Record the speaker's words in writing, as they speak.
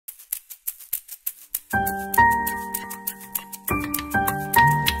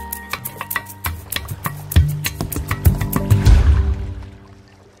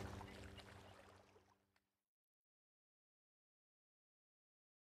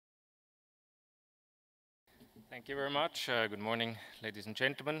Thank you very much. Good morning, ladies and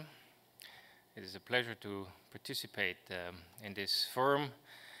gentlemen. It is a pleasure to participate in this forum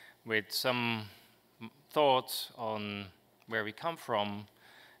with some thoughts on where we come from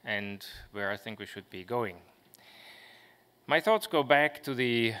and where I think we should be going. My thoughts go back to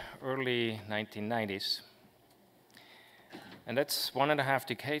the early 1990s, and that's 1.5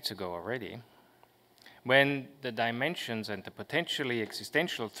 decades ago already, when the dimensions and the potentially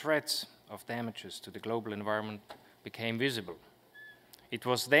existential threats of damages to the global environment became visible. It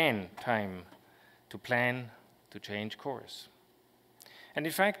was then time to plan to change course. And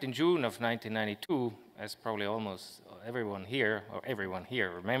in fact, in June of 1992, as probably almost everyone here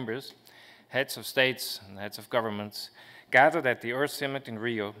remembers, heads of states and heads of governments gathered at the Earth Summit in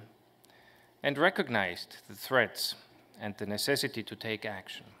Rio and recognized the threats and the necessity to take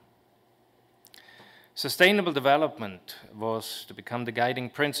action. Sustainable development was to become the guiding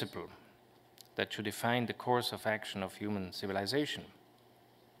principle that should define the course of action of human civilization.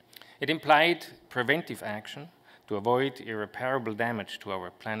 It implied preventive action to avoid irreparable damage to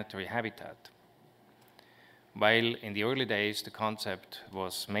our planetary habitat. While in the early days the concept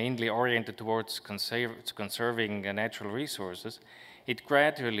was mainly oriented towards conserving natural resources, it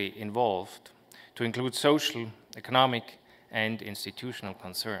gradually evolved to include social, economic, and institutional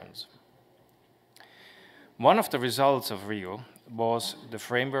concerns. One of the results of Rio was the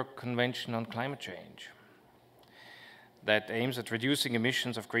Framework Convention on Climate Change that aims at reducing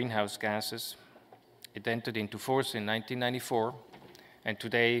emissions of greenhouse gases. It entered into force in 1994, and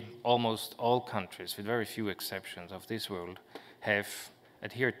today almost all countries, with very few exceptions of this world, have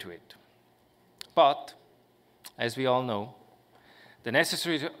adhered to it. But, as we all know, the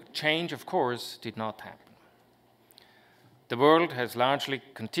necessary change, of course, did not happen. The world has largely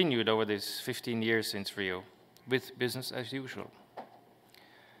continued over these 15 years since Rio with business as usual.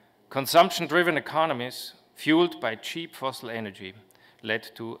 Consumption-driven economies, fueled by cheap fossil energy, led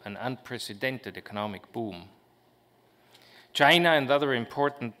to an unprecedented economic boom. China and other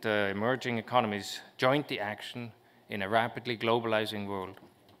important emerging economies joined the action in a rapidly globalizing world,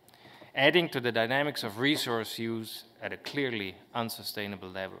 adding to the dynamics of resource use at a clearly unsustainable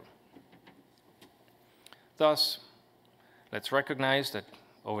level. Thus, let's recognize that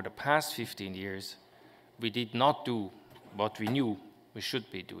over the past 15 years, we did not do what we knew we should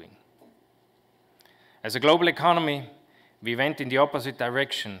be doing. As a global economy, we went in the opposite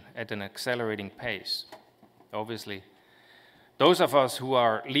direction at an accelerating pace. Obviously, those of us who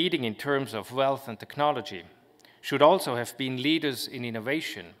are leading in terms of wealth and technology should also have been leaders in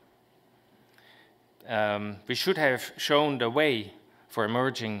innovation. We should have shown the way for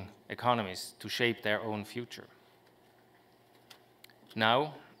emerging economies to shape their own future.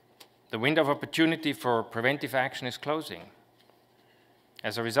 Now, the window of opportunity for preventive action is closing.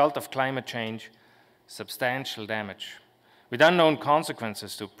 As a result of climate change, substantial damage with unknown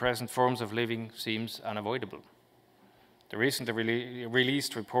consequences to present forms of living seems unavoidable. The recently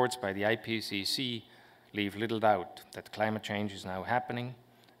released reports by the IPCC leave little doubt that climate change is now happening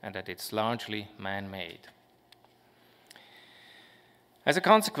and that it's largely man-made. As a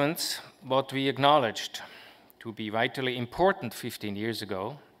consequence, what we acknowledged to be vitally important 15 years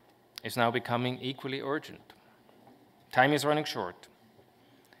ago is now becoming equally urgent. Time is running short.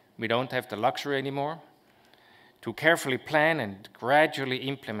 We don't have the luxury anymore to carefully plan and gradually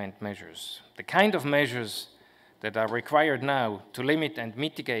implement measures. The kind of measures that are required now to limit and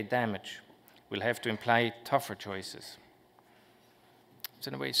mitigate damage will have to imply tougher choices. It's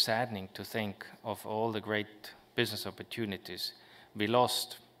in a way saddening to think of all the great business opportunities we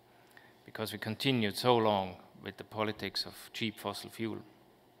lost because we continued so long with the politics of cheap fossil fuel.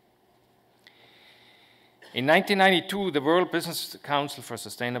 In 1992, the World Business Council for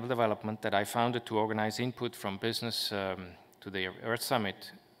Sustainable Development that I founded to organize input from business to the Earth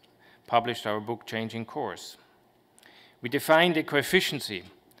Summit published our book, Changing Course. We defined eco-efficiency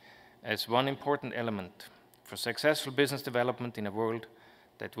as one important element for successful business development in a world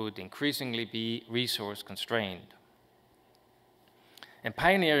that would increasingly be resource constrained. And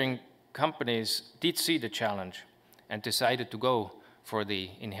pioneering companies did see the challenge and decided to go for the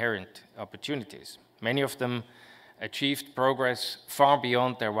inherent opportunities. Many of them achieved progress far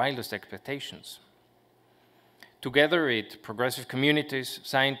beyond their wildest expectations. Together with progressive communities,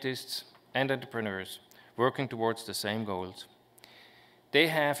 scientists, and entrepreneurs working towards the same goals, they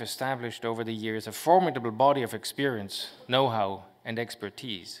have established over the years a formidable body of experience, know-how, and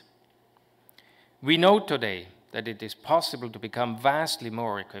expertise. We know today that it is possible to become vastly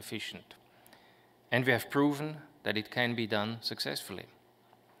more eco-efficient, and we have proven that it can be done successfully.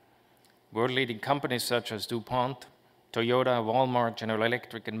 World-leading companies such as DuPont, Toyota, Walmart, General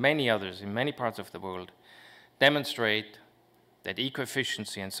Electric, and many others in many parts of the world demonstrate that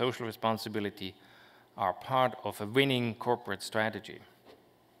eco-efficiency and social responsibility are part of a winning corporate strategy.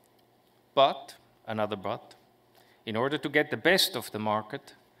 But, another but, in order to get the best of the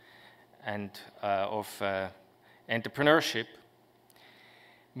market and of entrepreneurship,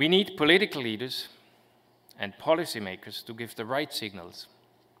 we need political leaders and policymakers to give the right signals.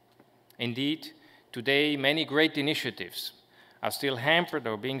 Indeed, today many great initiatives are still hampered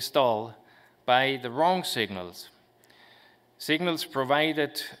or being stalled by the wrong signals. Signals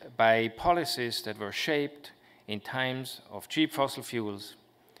provided by policies that were shaped in times of cheap fossil fuels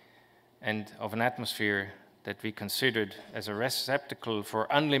and of an atmosphere that we considered as a receptacle for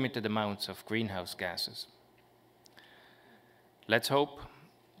unlimited amounts of greenhouse gases. Let's hope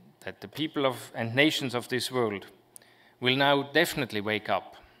that the people and nations of this world will now definitely wake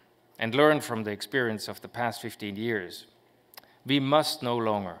up and learn from the experience of the past 15 years. We must no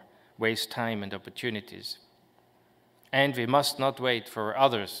longer waste time and opportunities. And we must not wait for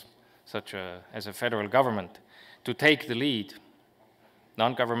others, such as a federal government, to take the lead.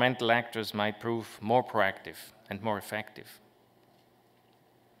 Non-governmental actors might prove more proactive and more effective.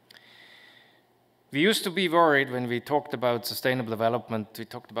 We used to be worried when we talked about sustainable development, we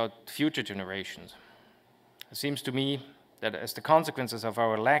talked about future generations. It seems to me that as the consequences of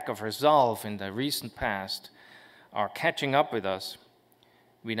our lack of resolve in the recent past are catching up with us,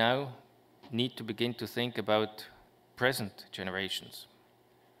 we now need to begin to think about present generations.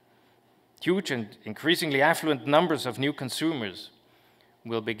 Huge and increasingly affluent numbers of new consumers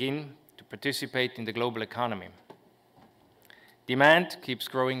will begin to participate in the global economy. Demand keeps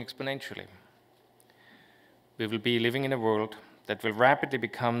growing exponentially. We will be living in a world that will rapidly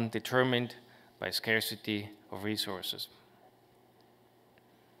become determined by scarcity of resources.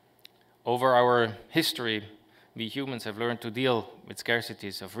 Over our history, we humans have learned to deal with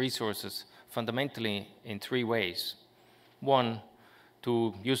scarcities of resources fundamentally in three ways. One,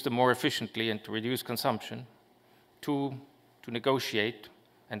 to use them more efficiently and to reduce consumption. Two, to negotiate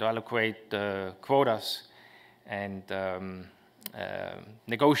and allocate quotas and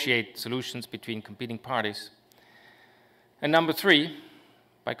negotiate solutions between competing parties. And number three,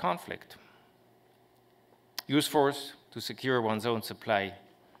 by conflict. Use force to secure one's own supply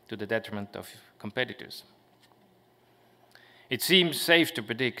to the detriment of competitors. It seems safe to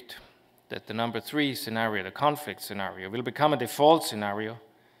predict that the number three scenario, the conflict scenario, will become a default scenario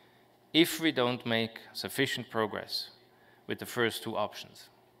if we don't make sufficient progress with the first two options.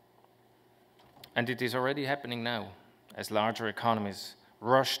 And it is already happening now, as larger economies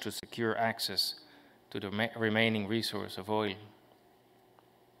rush to secure access to the remaining resource of oil.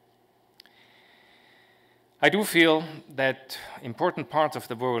 I do feel that important parts of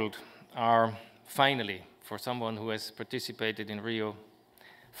the world are finally, for someone who has participated in Rio,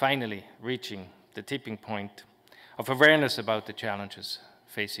 finally reaching the tipping point of awareness about the challenges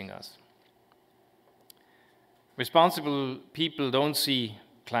facing us. Responsible people don't see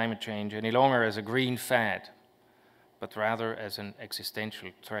climate change any longer as a green fad, but rather as an existential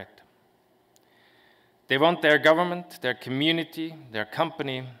threat. They want their government, their community, their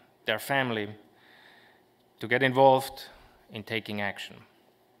company, their family to get involved in taking action.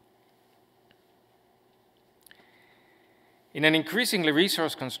 In an increasingly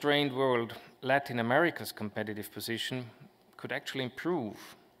resource-constrained world, Latin America's competitive position could actually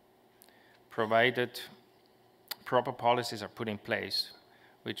improve, provided proper policies are put in place,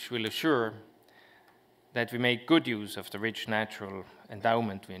 which will assure that we make good use of the rich natural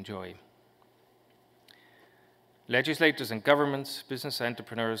endowment we enjoy. Legislators and governments, business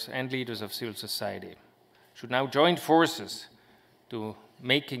entrepreneurs, and leaders of civil society should now join forces to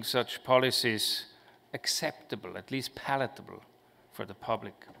making such policies acceptable, at least palatable, for the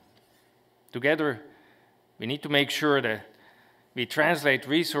public. Together, we need to make sure that we translate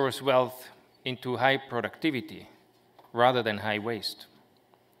resource wealth into high productivity rather than high waste.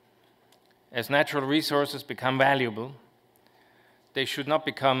 As natural resources become valuable, they should not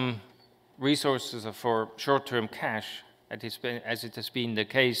become resources for short-term cash, as it has been the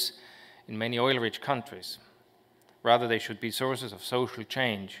case in many oil-rich countries. Rather, they should be sources of social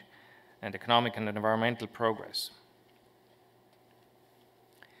change and economic and environmental progress.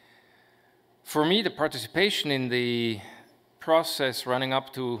 For me, the participation in the process running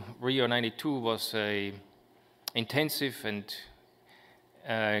up to Rio '92 was an intensive and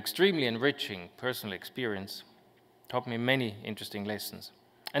extremely enriching personal experience. It taught me many interesting lessons.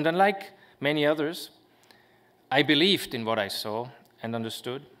 And unlike many others, I believed in what I saw and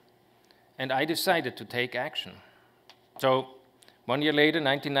understood, and I decided to take action. So, 1 year later,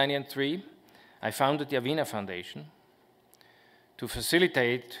 1993, I founded the Avina Foundation to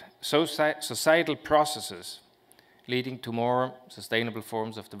facilitate societal processes leading to more sustainable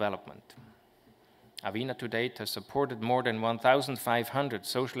forms of development. Avina to date has supported more than 1,500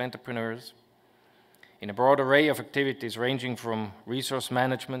 social entrepreneurs in a broad array of activities ranging from resource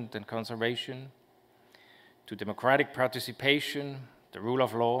management and conservation to democratic participation, the rule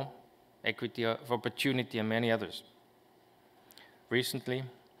of law, equity of opportunity, and many others. Recently,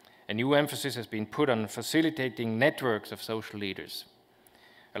 a new emphasis has been put on facilitating networks of social leaders,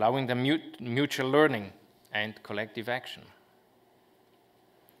 allowing them mutual learning and collective action.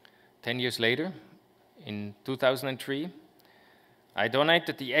 10 years later, in 2003, I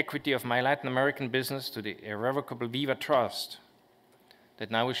donated the equity of my Latin American business to the irrevocable Viva Trust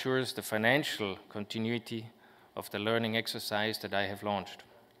that now assures the financial continuity of the learning exercise that I have launched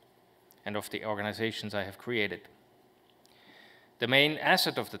and of the organizations I have created. The main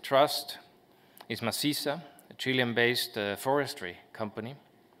asset of the trust is Maciza, a Chilean-based forestry company,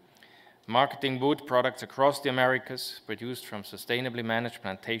 marketing wood products across the Americas produced from sustainably managed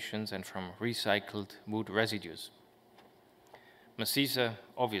plantations and from recycled wood residues. Maciza,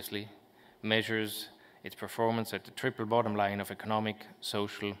 obviously, measures its performance at the triple bottom line of economic,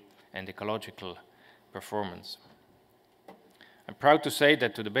 social, and ecological performance. I'm proud to say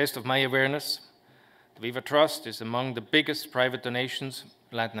that, to the best of my awareness, the Viva Trust is among the biggest private donations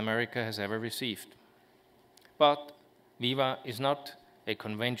Latin America has ever received. But Viva is not a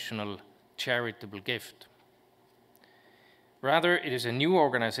conventional charitable gift. Rather, it is a new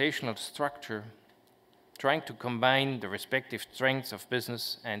organizational structure trying to combine the respective strengths of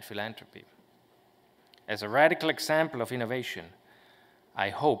business and philanthropy. As a radical example of innovation, I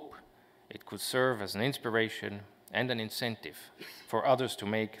hope it could serve as an inspiration and an incentive for others to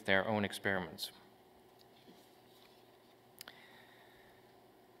make their own experiments.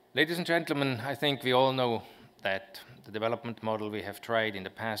 Ladies and gentlemen, I think we all know that the development model we have tried in the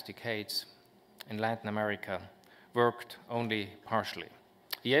past decades in Latin America worked only partially.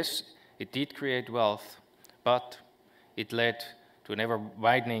 Yes, it did create wealth, but it led to an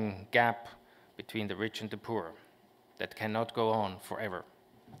ever-widening gap between the rich and the poor that cannot go on forever.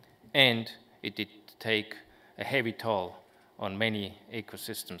 And it did take a heavy toll on many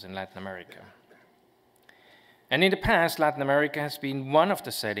ecosystems in Latin America. And in the past, Latin America has been one of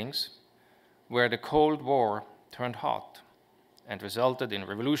the settings where the Cold War turned hot and resulted in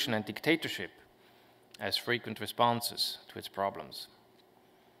revolution and dictatorship as frequent responses to its problems.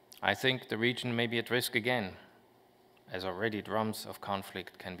 I think the region may be at risk again, as already drums of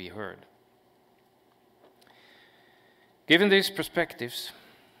conflict can be heard. Given these perspectives,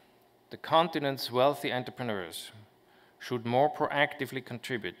 the continent's wealthy entrepreneurs should more proactively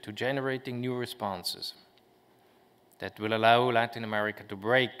contribute to generating new responses that will allow Latin America to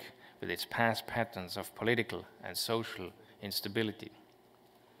break with its past patterns of political and social instability.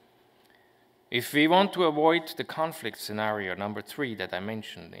 If we want to avoid the conflict scenario number 3 that I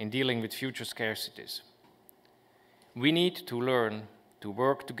mentioned in dealing with future scarcities, we need to learn to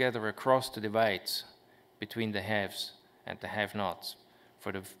work together across the divides between the haves and the have-nots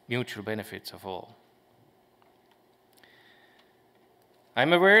for the mutual benefits of all.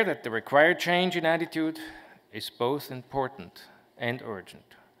 I'm aware that the required change in attitude is both important and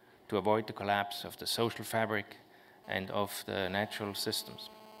urgent to avoid the collapse of the social fabric and of the natural systems.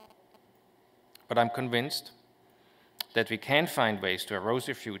 But I'm convinced that we can find ways to a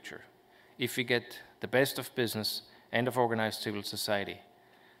rosier future if we get the best of business and of organized civil society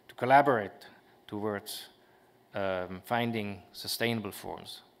to collaborate towards finding sustainable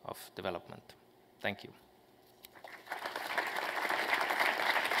forms of development. Thank you.